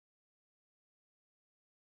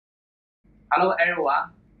Hello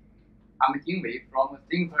everyone, I'm Jinwei from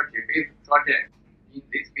Simple Debate Project. In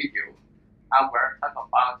this video, I will talk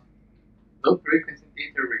about low frequency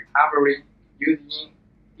data recovery using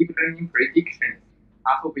deep learning predictions.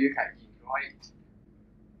 I hope you can enjoy it.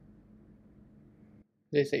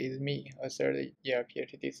 This is me, a third-year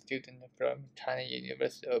PhD student from China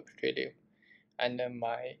University of Australia, and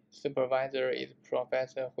my supervisor is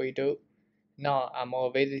Professor Zhou. Now I'm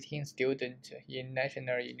a visiting student in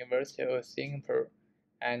National University of Singapore,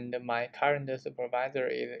 and my current supervisor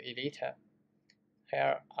is Elita.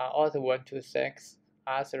 Here, I also want to thank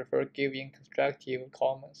Arthur for giving constructive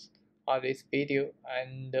comments on this video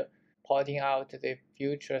and pointing out the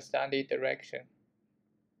future study direction.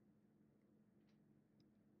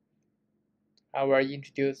 I will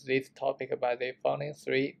introduce this topic by the following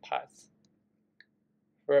three parts.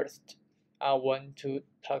 First, I want to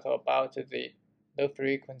talk about the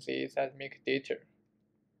low-frequency seismic data.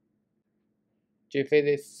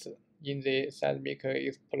 Geophysicists in the seismic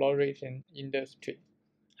exploration industry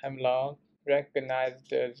have long recognized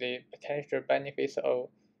the potential benefits of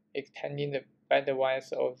extending the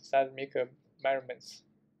bandwidth of seismic measurements.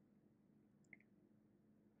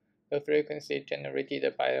 The frequency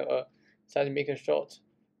generated by a seismic shot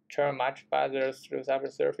travel much farther through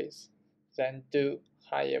subsurface than do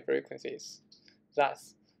higher frequencies.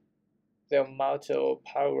 Thus, the amount of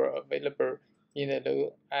power available in the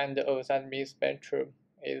low end of seismic spectrum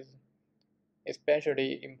is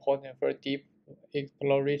especially important for deep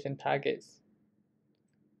exploration targets.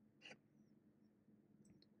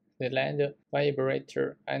 The land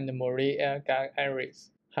vibrator and marine air gag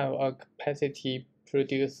arrays have a capacity to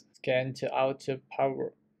produce scant-out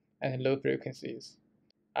power at low frequencies.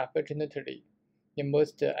 Unfortunately, in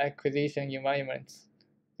most acquisition environments,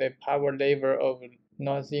 the power level of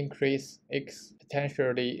noise increase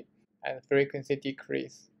exponentially and frequency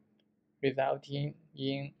decrease, resulting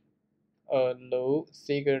in a low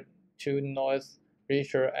signal-to-noise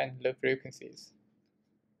ratio at low frequencies.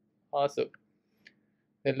 Also,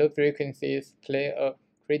 the low frequencies play a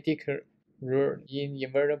critical role in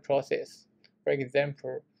inversion process. For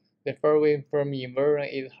example, the following from inversion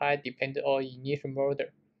is highly dependent on initial model.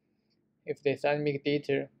 If the seismic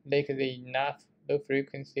data lacks the enough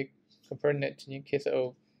low-frequency component in case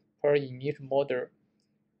of poor initial model,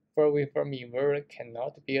 following from inversion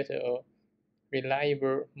cannot build a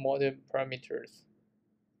reliable model parameters.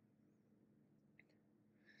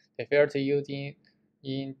 The filter used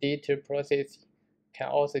in data processing can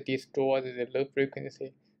also destroy the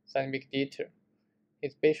low-frequency seismic data,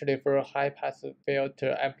 especially for high-pass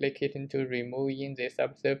filter application to removing the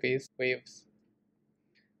subsurface waves.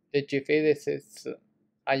 The geophysicists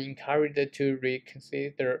are encouraged to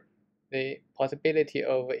reconsider the possibility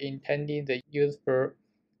of intending the useful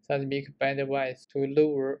seismic bandwidth to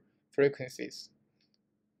lower frequencies.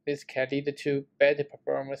 This can lead to better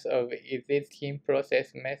performance of existing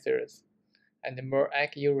process methods and more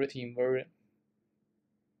accurate inversion.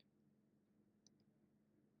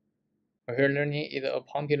 Machine learning is a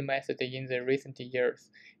popular method in the recent years.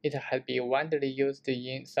 It has been widely used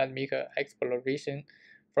in seismic exploration,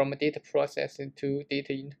 from data processing to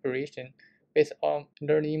data interpretation. Based on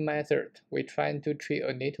learning method, we try to train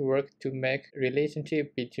a network to make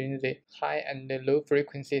relationship between the high and low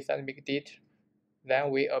frequency seismic data.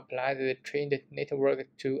 Then we apply the trained network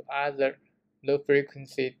to other low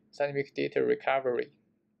frequency seismic data recovery.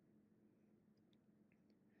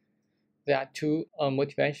 There are two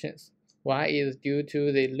motivations. One is due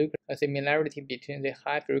to the local similarity between the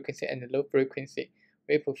high frequency and the low frequency.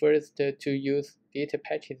 We prefer to use data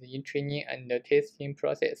patches in training and the testing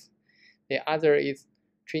process. The other is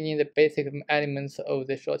training the basic elements of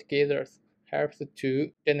the short gathers helps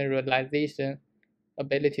to generalization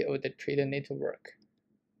ability of the trained network.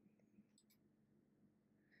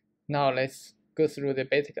 Now let's go through the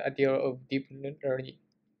basic idea of deep learning.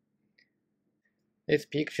 This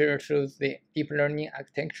picture shows the deep learning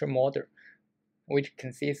architecture model, which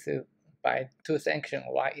consists by two sections.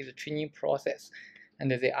 One is the training process, and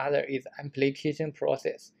the other is application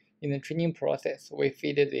process. In the training process, we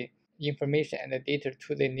feed the information and the data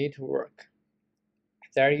to the network.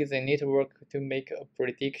 There is a network to make a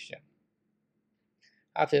prediction.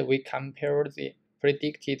 After we compare the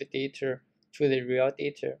predicted data to the real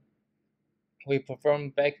data, we perform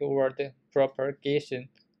backward propagation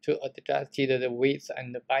to adjust the weights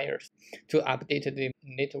and bias to update the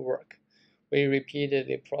network. We repeat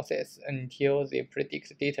the process until the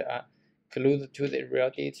predicted data are close to the real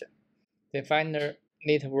data. The final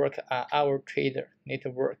network are our trained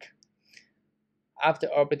network. After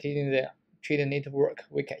updating the trained network,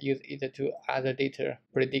 we can use it to other data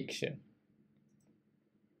prediction.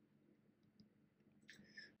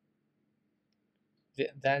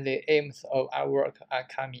 then the aims of our work are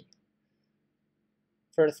coming.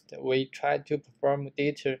 First, we try to perform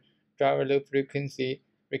data-driven low-frequency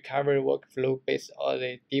recovery workflow based on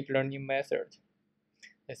the deep learning method.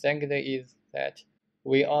 The second is that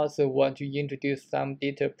we also want to introduce some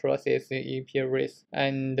data processing impurities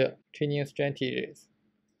and training strategies.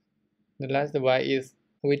 The last one is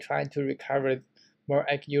we try to recover more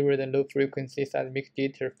accurate low-frequency seismic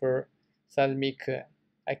data for seismic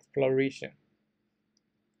exploration.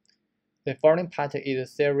 The following part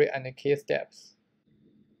is theory and key steps.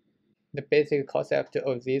 The basic concept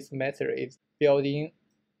of this method is building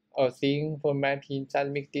a thing for mapping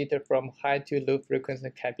seismic data from high to low frequency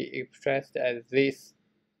can be expressed as this,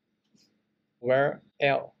 where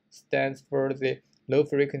L stands for the low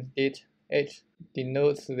frequency data, H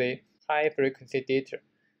denotes the high frequency data,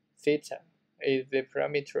 theta is the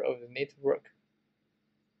parameter of the network.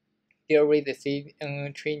 During the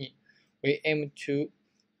CNN training, we aim to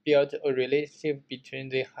build a relationship between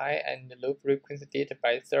the high and low frequency data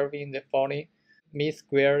by solving the following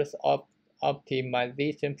mean-squares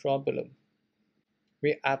optimization problem.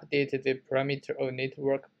 We update the parameter of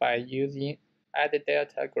network by using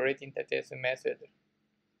add-delta gradient descent method.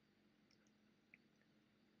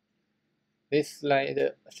 This slide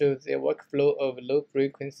shows the workflow of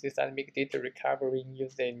low-frequency seismic data recovery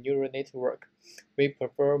using a neural network. We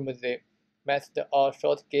perform the method of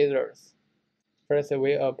short gathers. First,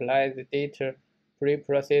 we apply the data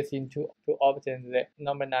pre-processing to obtain the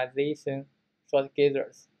normalization short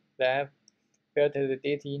gathers. Then, filter the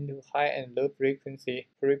data into high and low frequency,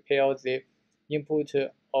 prepare the input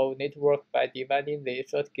of network by dividing the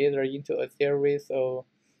short gather into a series of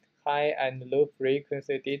high and low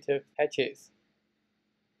frequency data patches.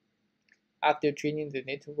 After training the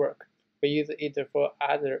network, we use it for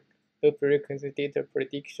other low frequency data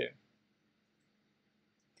prediction.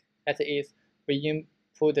 That is, we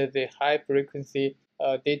input the high frequency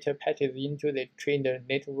data patches into the trained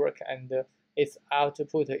network, and its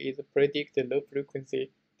output is predict low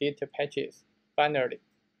frequency data patches. Finally,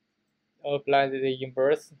 apply the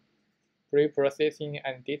inverse pre-processing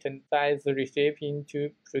and data size reshaping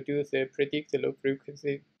to produce the predict low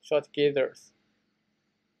frequency short gathers.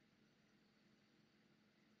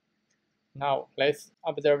 Now, let's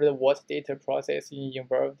observe what data processing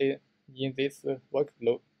involved in this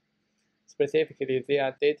workflow. Specifically, there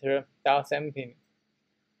are data downsampling,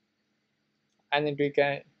 energy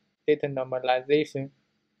gain, data normalization,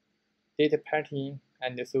 data patterning,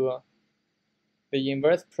 and so on. The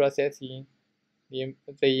inverse processing, the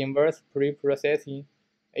inverse pre-processing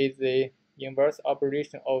is the inverse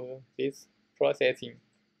operation of this processing.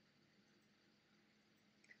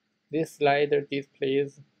 This slide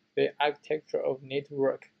displays the architecture of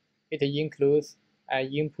network. It includes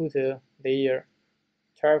an input layer,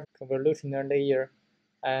 12 convolutional layer,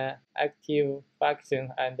 an active function,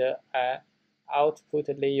 and an output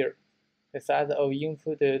layer. The size of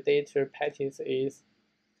input data patches is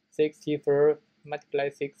 64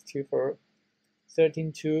 multiplied 64,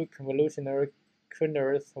 32 convolutional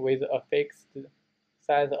kernels with a fixed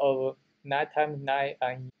size of 9 times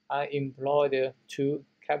 9 are employed to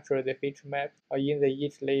capture the feature map in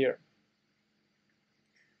each layer.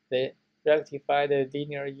 The rectified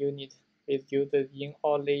linear unit is used in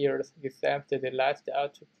all layers except the last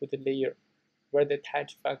output layer, where the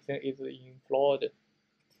touch function is employed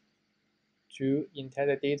to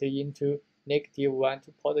enter data into -1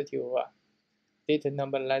 to +1. Data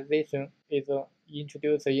normalization is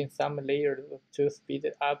introduced in some layers to speed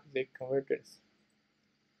up the convergence.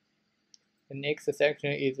 The next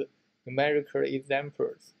section is numerical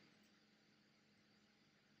examples.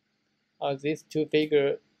 These two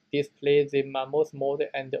figures display the mammoth model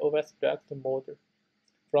and the overstruct model.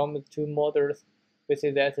 From the two models, we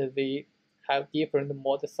see that they have different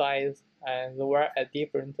model size and were at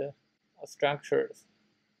different structures.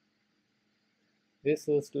 This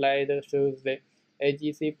slide shows the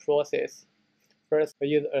AGC process. First, we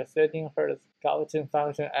use a 13 Hz Gaussian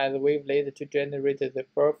function as wavelet to generate the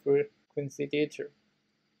full frequency data.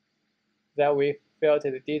 Then we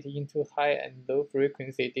filter the data into high and low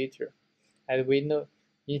frequency data. As we know,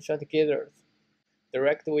 in short gathers,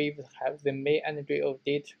 direct waves have the main energy of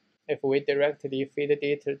data. If we directly feed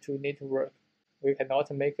data to network, we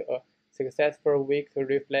cannot make a successful weak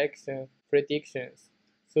reflection predictions,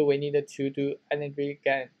 so we need to do energy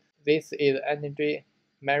gain. This is energy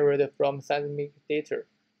measured from seismic data.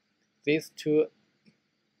 These two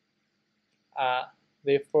are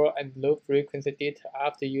the full and low frequency data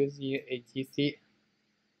after using AGC.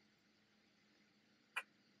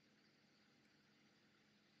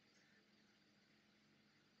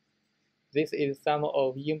 This is sum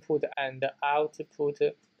of input and output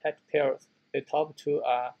patch pairs. The top two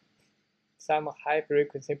are some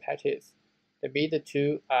high-frequency patches. The mid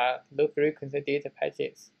two are low-frequency data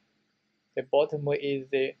patches. The bottom is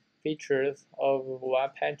the features of one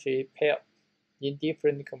patch pair in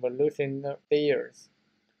different convolution layers.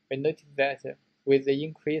 We notice that with the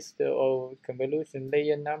increase of convolution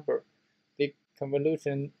layer number, the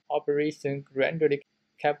convolution operation gradually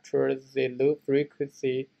captures the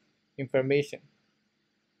low-frequency information.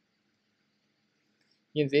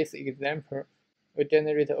 In this example, we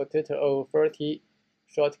generate a total of 40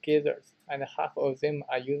 short gathers, and half of them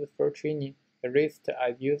are used for training, the rest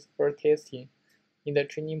are used for testing. In the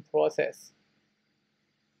training process,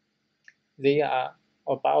 there are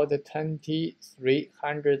about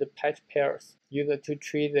 2,300 patch pairs used to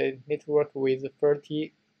train the network with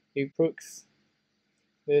 30 epochs.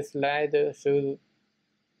 The slide shows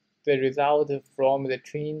the result from the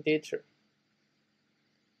training data.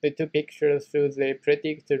 The two pictures show the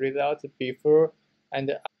predicted result before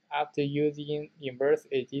and after using inverse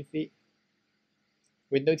AGC.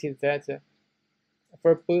 We notice that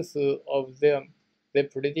for both of them, the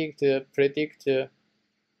predicted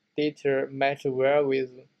data match well with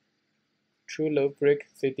true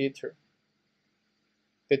low-frequency data.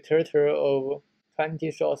 The total of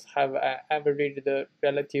 20 shots have an averaged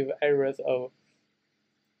relative errors of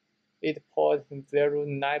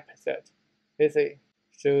 8.09%. This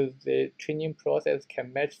shows the training process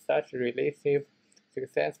can match such relative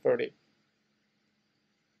successfully.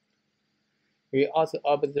 We also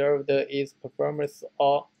observed its performance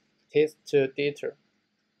on test data.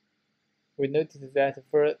 We noticed that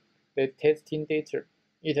for the testing data,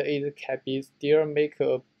 it can be still make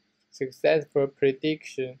a successful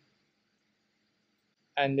prediction,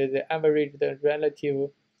 and the average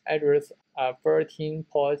relative errors are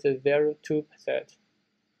 14.02%.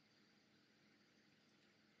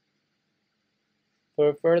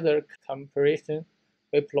 For further comparison,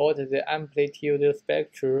 we plot the amplitude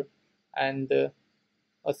spectrum and a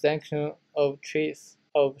section of trace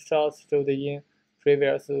of shots showed in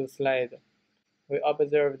previous slide. We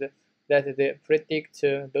observed that the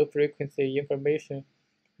predicted low-frequency information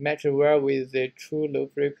matched well with the true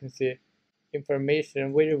low-frequency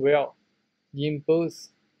information very well in both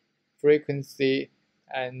frequency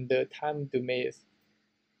and time domains.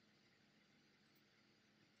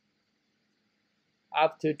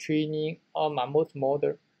 After training on mammoth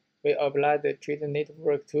model, we applied the training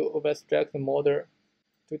network to abstract model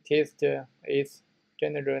to test its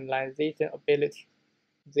generalization ability.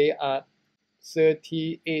 There are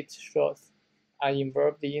 38 shots are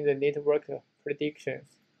involved in the network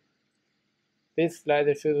predictions. This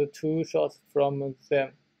slide shows 2 shots from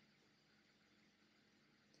them.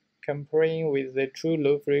 Comparing with the true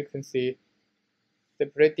low frequency, the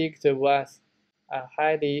predictor was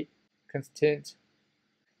highly consistent,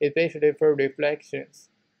 especially for reflections.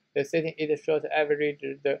 The 38 shot average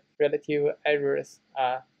relative errors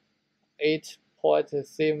are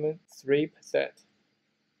 8.73%.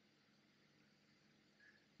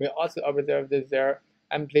 We also observed their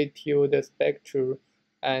amplitude spectrum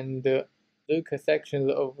and look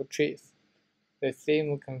sections of trees. The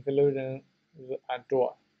same conclusions are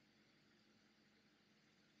drawn.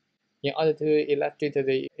 In order to illustrate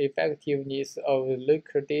the effectiveness of the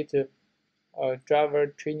local data driver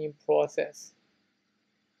training process,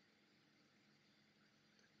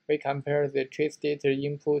 we compare the trace data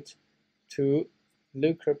input to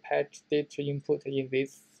local patch data input in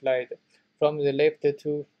this slide. From the left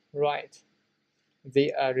to right,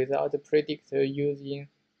 they are result predicted using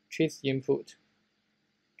trace input,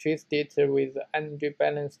 trace data with energy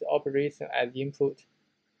balanced operation as input,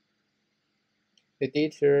 the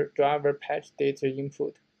data driver patch data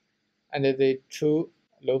input, and the true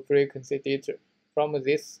low-frequency data. From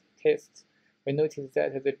this test, we notice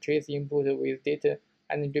that the trace input with data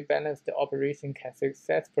energy balanced operation can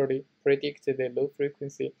successfully predict the low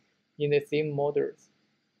frequency in the same models.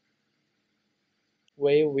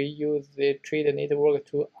 When we use the trained network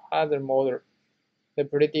to other models, the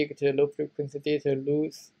predicted low-frequency data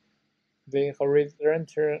lose the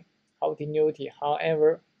horizontal continuity.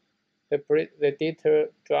 However, the data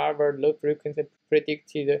driver low-frequency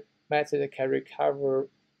predicted method can recover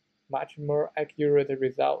much more accurate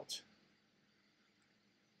results.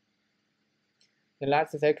 The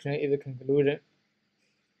last section is the conclusion.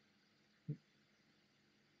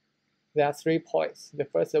 There are 3 points. The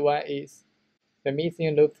first one is the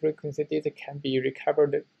missing low-frequency data can be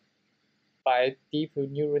recovered by deep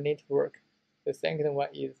neural network. The second one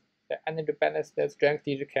is the energy balanced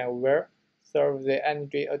strategy can well solve the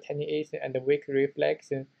energy attenuation and weak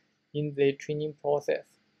reflection in the training process.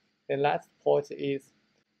 The last point is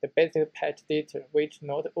the basic patch data, which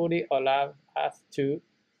not only allows us to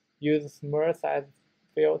use small size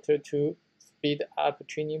filter to speed up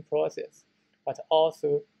training process, but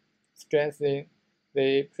also strengthen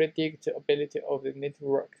the predictability of the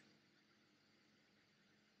network.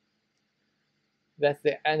 That's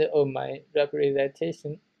the end of my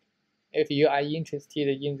representation. If you are interested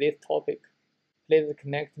in this topic, please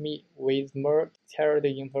connect me with more detailed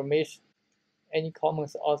information. Any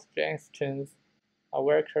comments or suggestions are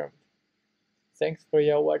welcomed. Thanks for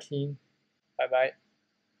your watching. Bye bye.